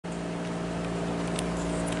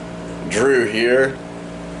Drew here.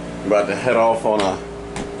 I'm about to head off on a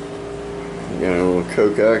little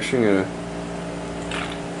coke action.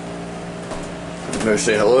 Gonna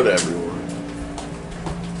say hello to everyone.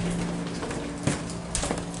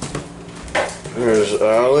 There's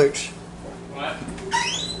Alex. What?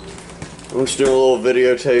 I'm just doing a little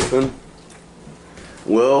videotaping.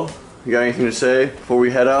 Will, you got anything to say before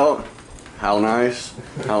we head out? How nice.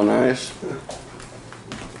 How nice.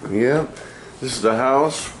 Yep. This is the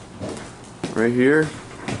house right here.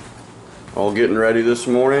 All getting ready this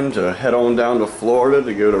morning to head on down to Florida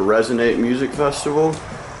to go to Resonate Music Festival.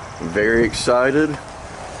 I'm very excited.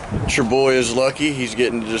 Your boy is lucky. He's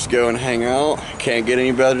getting to just go and hang out. Can't get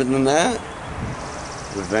any better than that.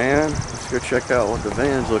 The van. Let's go check out what the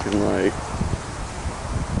van's looking like.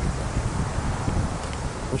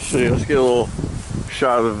 Let's see. Let's get a little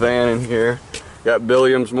shot of the van in here. Got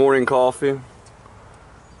Billiam's morning coffee.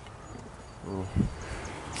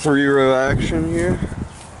 3-row action here.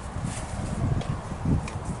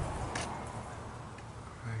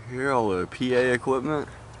 Right here, all the PA equipment.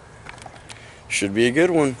 Should be a good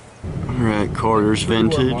one. Alright, Carter's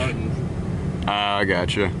Vintage. I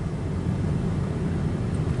gotcha.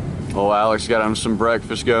 Oh, Alex got him some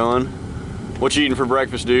breakfast going. What you eating for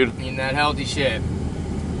breakfast, dude? Eating that healthy shit.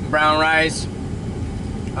 Brown rice,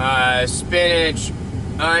 spinach,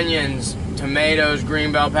 onions, tomatoes,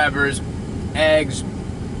 green bell peppers, eggs,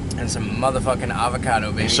 and some motherfucking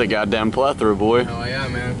avocado, baby. It's a goddamn plethora, boy. Oh yeah,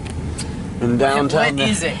 man. In downtown. What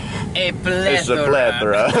is it? A plethora. It's a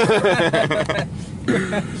plethora.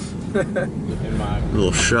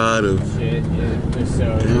 Little shot of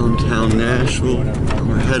downtown Nashville.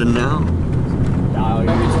 We're heading now.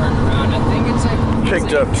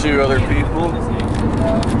 Picked up 2 other people.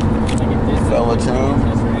 Bellatown.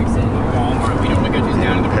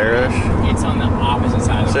 Parrish. It's on the opposite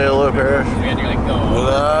side. Say hello, Parrish. We had to like go.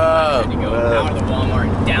 What up? We had to go out of the Walmart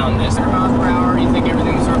down this miles per hour. You think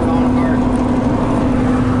everything will start falling apart?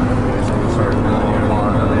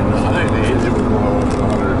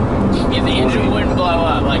 If the engine wouldn't blow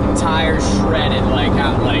up, like tires shredded, like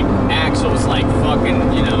axles, like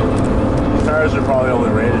fucking, you know. Tires are probably only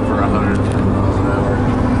rated for 100 miles an hour.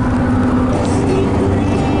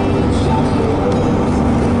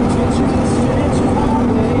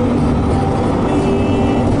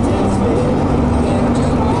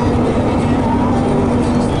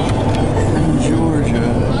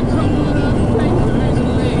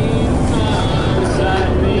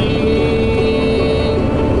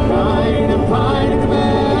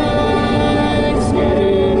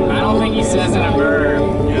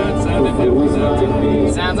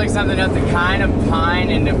 Something of the kind of pine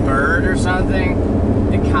into bird or something.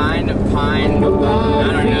 The kind of pine. I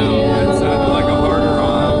don't know. It sounded like a harder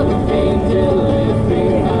on.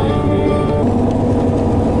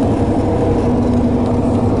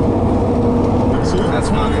 That's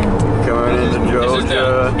funny. Coming into Georgia. This is the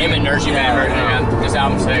Emmett Nursery Band version, man. This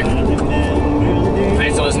album's sick. I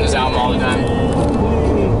used to listen to this album all the time.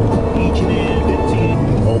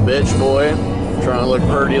 Old bitch boy. Trying to look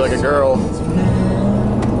pretty like a girl.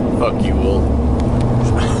 Fuck you, Will.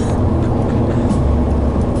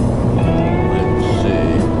 Let's see.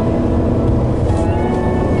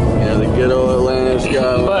 Yeah, the good old Atlanta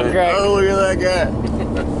skyline. Oh, look at that guy.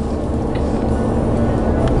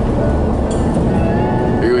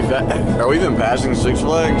 Are we even passing Six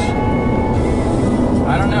Flags?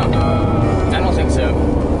 I don't know. I don't think so.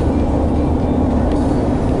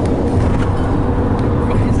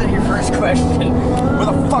 Is that your first question? Where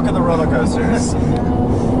the fuck are the roller coasters?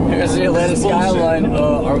 Here's the Atlanta skyline.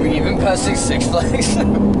 Are we even passing Six Flags?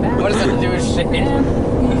 What does that have to do with shit?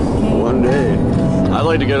 One day. I'd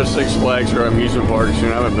like to go to Six Flags or amusement park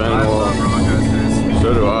soon. I haven't been in a while. Roller coasters.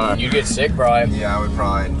 So do I. You'd get sick, probably. Yeah, I would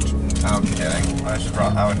probably. I'm kidding. I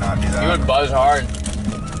would not do that. You would buzz hard.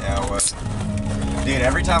 Yeah, I would. Dude,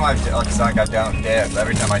 every time I got down dip,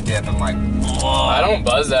 every time I dip, I'm like, whoa. I don't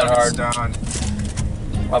buzz that hard. Stoned.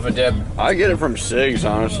 Off a dip. I get it from Sigs,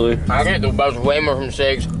 honestly. I get the buzz way more from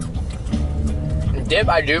Sigs. Dip,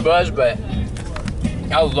 I do buzz, but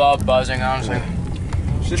I love buzzing, honestly.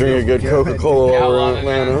 Drink a good Coca-Cola Yeah, I over love in it,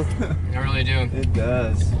 man. Atlanta. I really do. It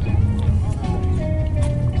does.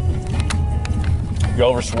 You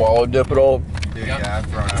ever swallow dip at all? Dude, yeah, I've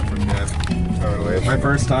thrown up from dip. Totally. My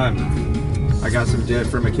first time. I got some dip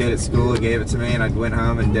from a kid at school. He gave it to me, and I went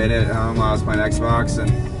home and did it at home while I was playing Xbox, and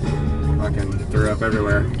fucking threw up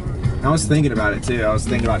everywhere. I was thinking about it too. I was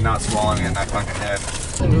thinking about not swallowing it, and I fucking did.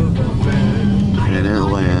 In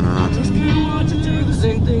Atlanta.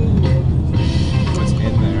 What's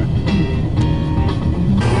in there?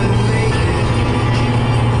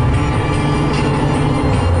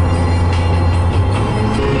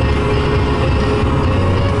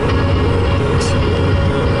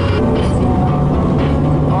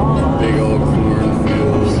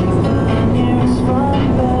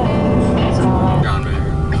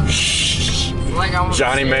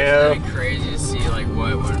 Johnny Mayo. It's crazy to see like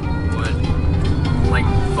what like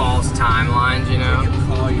false timelines, you know?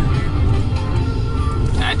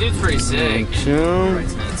 That dude's pretty sick.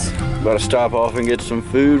 About to stop off and get some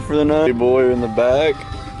food for the night. Boy in the back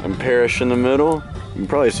and Parrish in the middle. You can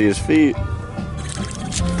probably see his feet.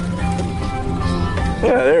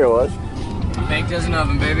 Yeah, there it was. Baked as an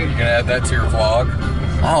oven, baby. You gonna add that to your vlog?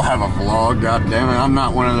 I don't have a vlog, goddammit. I'm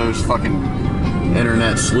not one of those fucking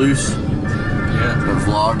internet sleuths. Yeah. The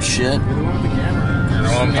vlog shit.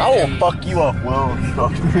 I will fuck you up, Will.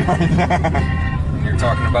 You're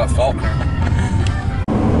talking about Faulkner.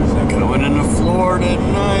 Going into Florida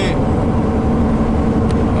tonight.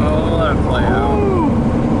 Oh, let it play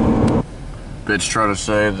out. Bitch trying to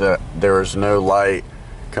say that there is no light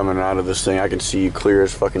coming out of this thing. I can see you clear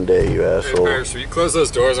as fucking day, you asshole. Hey, Parrish, will you close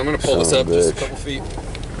those doors? I'm gonna pull this up just a couple feet.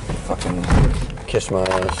 Fucking kiss my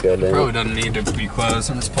ass, goddamn. Probably doesn't need to be closed.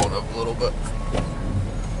 I'm just pulling up a little bit.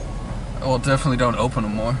 Well, definitely don't open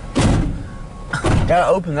them more. Gotta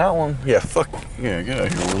open that one. Yeah, fuck. Yeah, get out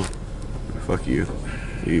of here, Will. Fuck you.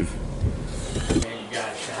 Eve. Man, you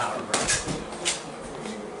gotta shower, bro.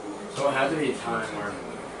 So it had to be a time where...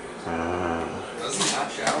 Doesn't hot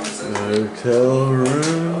showers in Hotel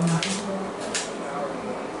room.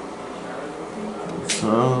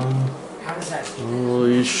 How does that...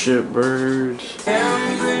 Holy shit birds.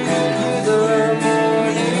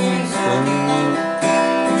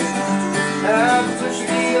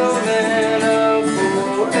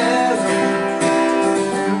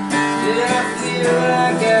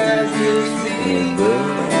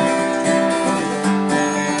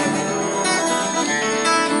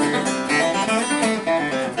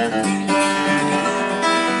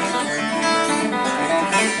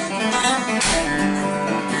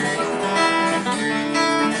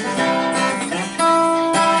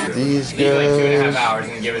 These Like 2.5 guys. hours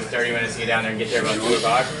and give us 30 minutes to get down there and get there about 2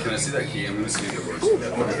 o'clock. Can I see that key? I'm gonna see the words.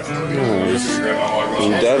 Nice.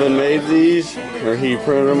 And Devin made these, or he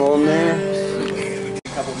printed them on there. A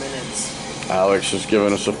couple minutes. Alex is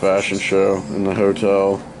giving us a fashion show in the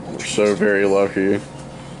hotel. We're so very lucky. I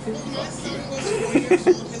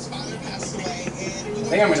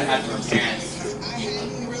think I'm gonna have to repent.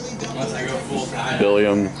 Once I go full time.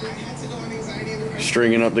 Billiam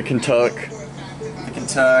stringing up the Kentuck.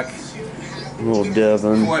 Kentuck. Little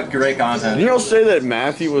Devin. What great content. Did y'all say that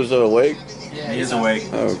Matthew was awake? Yeah, he is awake.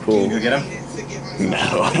 Oh, cool. Can you go get him? No,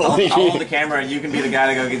 I I'll hold the camera and you can be the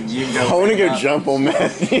guy to go get. You can go. I want to go jump on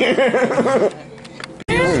Matthew. You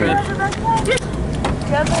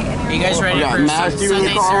guys ready We got for Matthew in the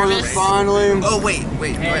Sunday car with us service? finally. Oh, wait.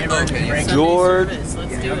 George.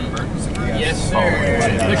 Yes, sir.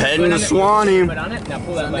 Heading to Suwanne. Put on it. Now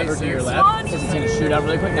pull that lever to your left. It's gonna shoot up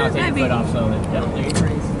really quick. Now take your foot off slowly.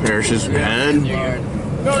 Parrish's head.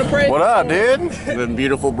 Going to pray. What up, dude? The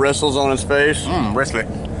beautiful bristles on his face. Bristly.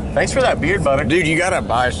 Thanks for that beard, buddy. Dude, you gotta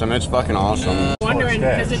buy some. It's fucking awesome. Wondering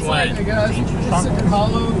because it's like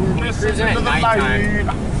hollow. Cruising at nighttime.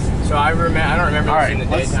 So I don't remember this in the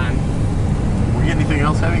daytime. We get anything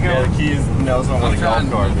else heavy going? Yeah, the keys knows on what a golf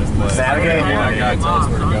cart this place. Saturday? Yeah, I got tells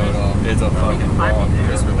where to go at all. It's a fucking ball.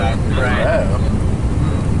 Just for that. Right.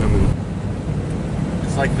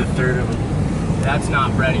 It's like the third of a... That's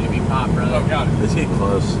not ready to be popped, brother. Oh, got it. Let's get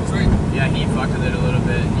close. Sweet. Yeah, he fucked with it a little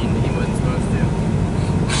bit. He wasn't supposed to.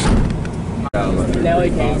 Nelly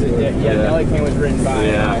King was written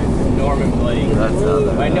by Norman Blake. That's not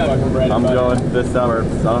that. Wait, no, I'm going this summer.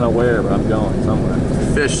 I don't know where, but I'm going somewhere.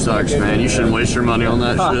 Fish sucks, man. You shouldn't waste your money on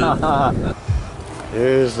that shit.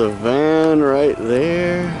 There's the van right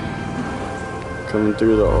there. Coming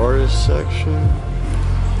through the artist section.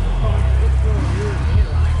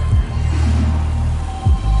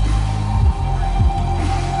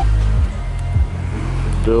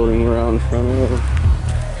 Building around in front of it.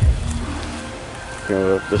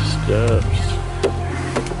 Go up the steps.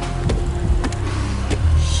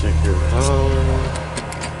 Sicard Hollow.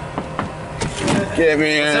 Get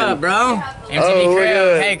me in. What's up, bro? MTV Oh, we're Crib.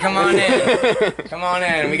 good. Hey, come on in. Come on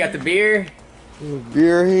in. We got the beer.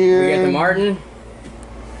 Beer here. We got the Martin.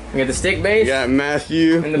 We got the stick base. We got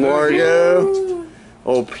Matthew, And the Mario,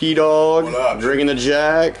 old P-Dog, drinking the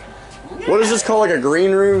Jack. What is this called? Like a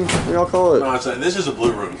green room? What do y'all call it? No, this is a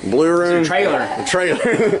blue room. Blue room? It's a trailer. A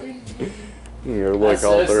trailer. You look That's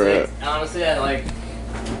all so through sick. it. Honestly, I'd like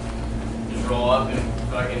just roll up and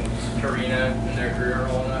fucking Karina and their career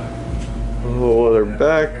rolling up. Oh, other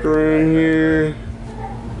back room here.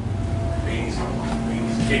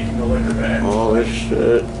 Taking the liquor back. All this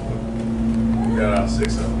shit. We got out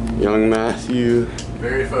 6 of them. Young Matthew.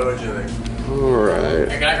 Very photogenic. Alright.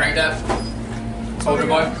 Hey, can I drink that? Soldier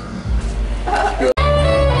boy?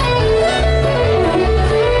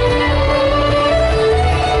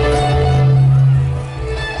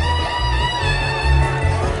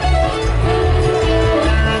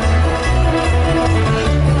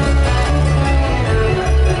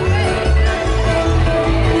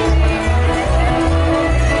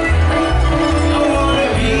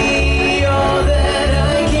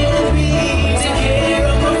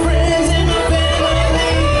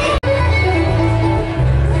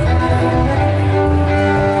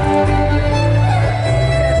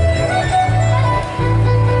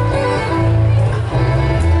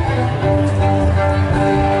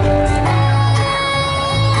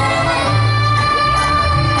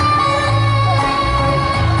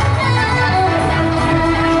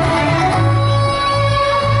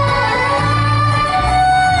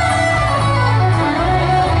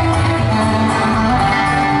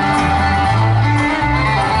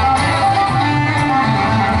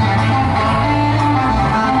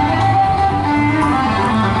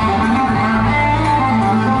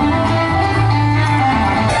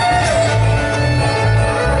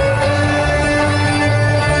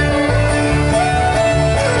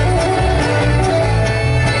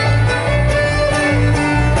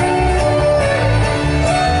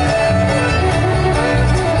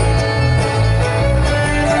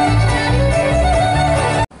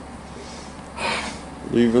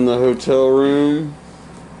 Leaving the hotel room.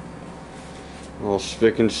 All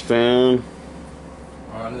spick and span.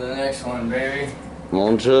 On to the next one, baby.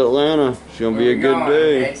 On to Atlanta. It's gonna be a good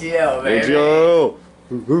day. ATL, baby.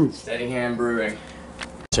 ATL. Steady Hand Brewing.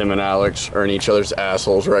 Tim and Alex are in each other's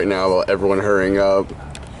assholes right now while everyone hurrying up.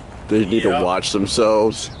 They need to watch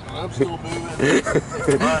themselves. I'm still moving.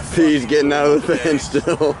 P's getting out of the van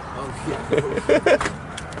still.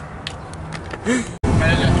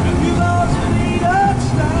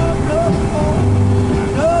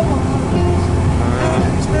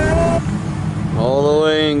 All the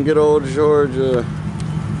way in good old Georgia.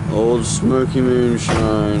 Old Smoky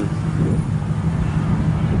Moonshine.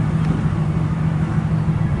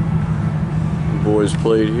 The boys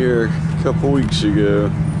played here a couple weeks ago.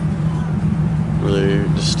 Where they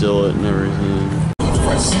distill it and everything.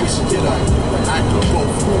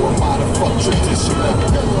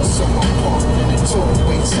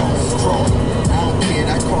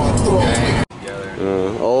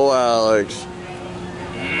 Oh, Alex.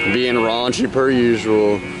 Being raunchy per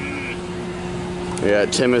usual. We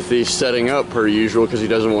got Timothy setting up per usual because he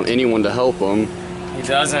doesn't want anyone to help him. He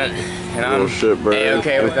doesn't. And I'm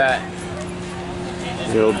okay with that.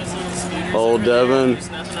 Old Devin. There's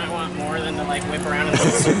nothing I want more than to like whip around in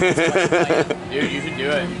the Dude, you should do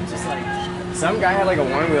it. Just like some guy had like a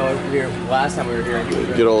one wheel over here last time we were here.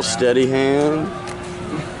 Good old steady hand.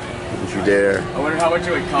 Don't you dare. I wonder how much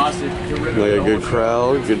it would cost to rid of Like a the good whole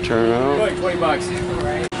crowd, good turnout. like $20.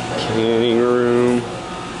 Right. Canning room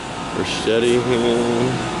for steady hand.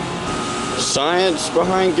 Science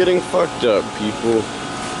behind getting fucked up, people.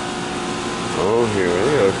 Oh, here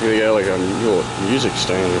we got like a little music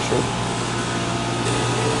stand or something.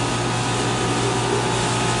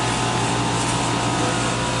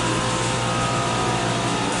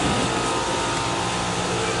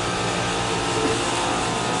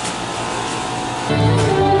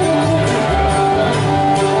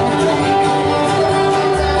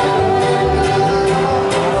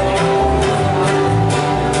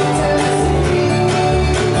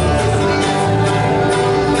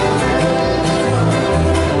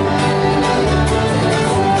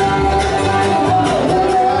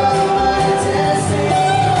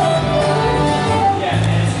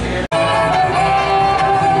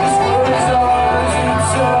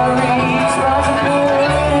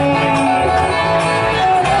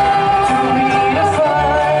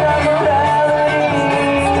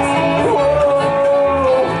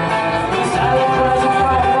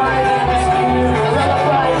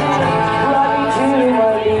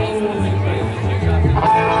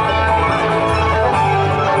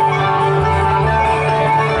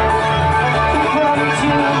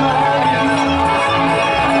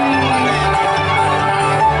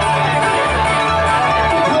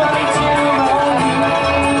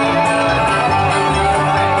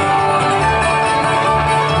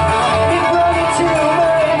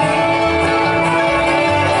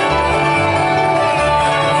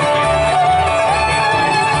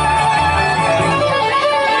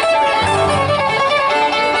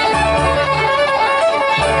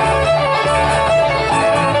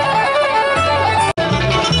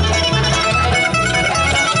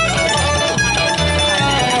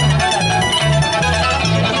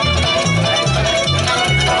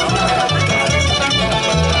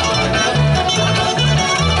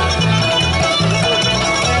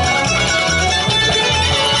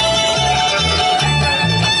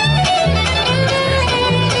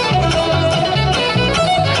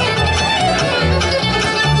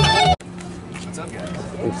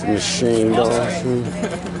 Shane Dawson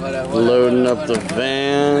loading up the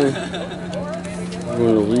van. We're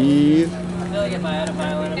gonna leave.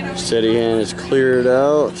 Steady hand is cleared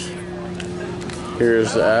out.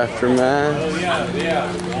 Here's the aftermath. We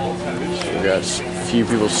got a few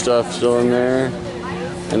people's stuff still in there,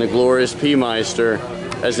 and the glorious P-Meister,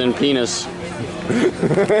 as in penis. Beat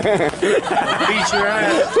your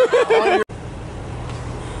ass.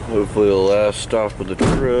 Hopefully the last stop of the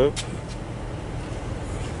trip.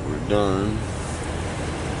 We're done.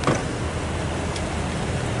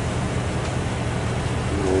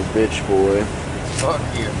 Little bitch boy. Fuck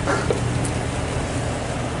you.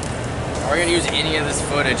 Are we gonna use any of this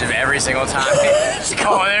footage of every single time? Just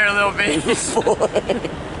go there, little bitch.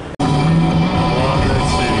 I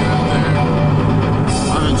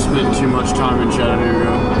haven't spent too much time in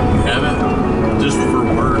Chattanooga. You haven't? Just for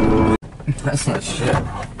work. That's not shit.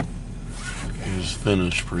 It was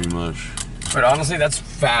finished pretty much. But honestly, that's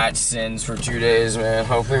fat sins for 2 days, man.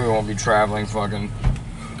 Hopefully we won't be traveling fucking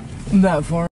that far.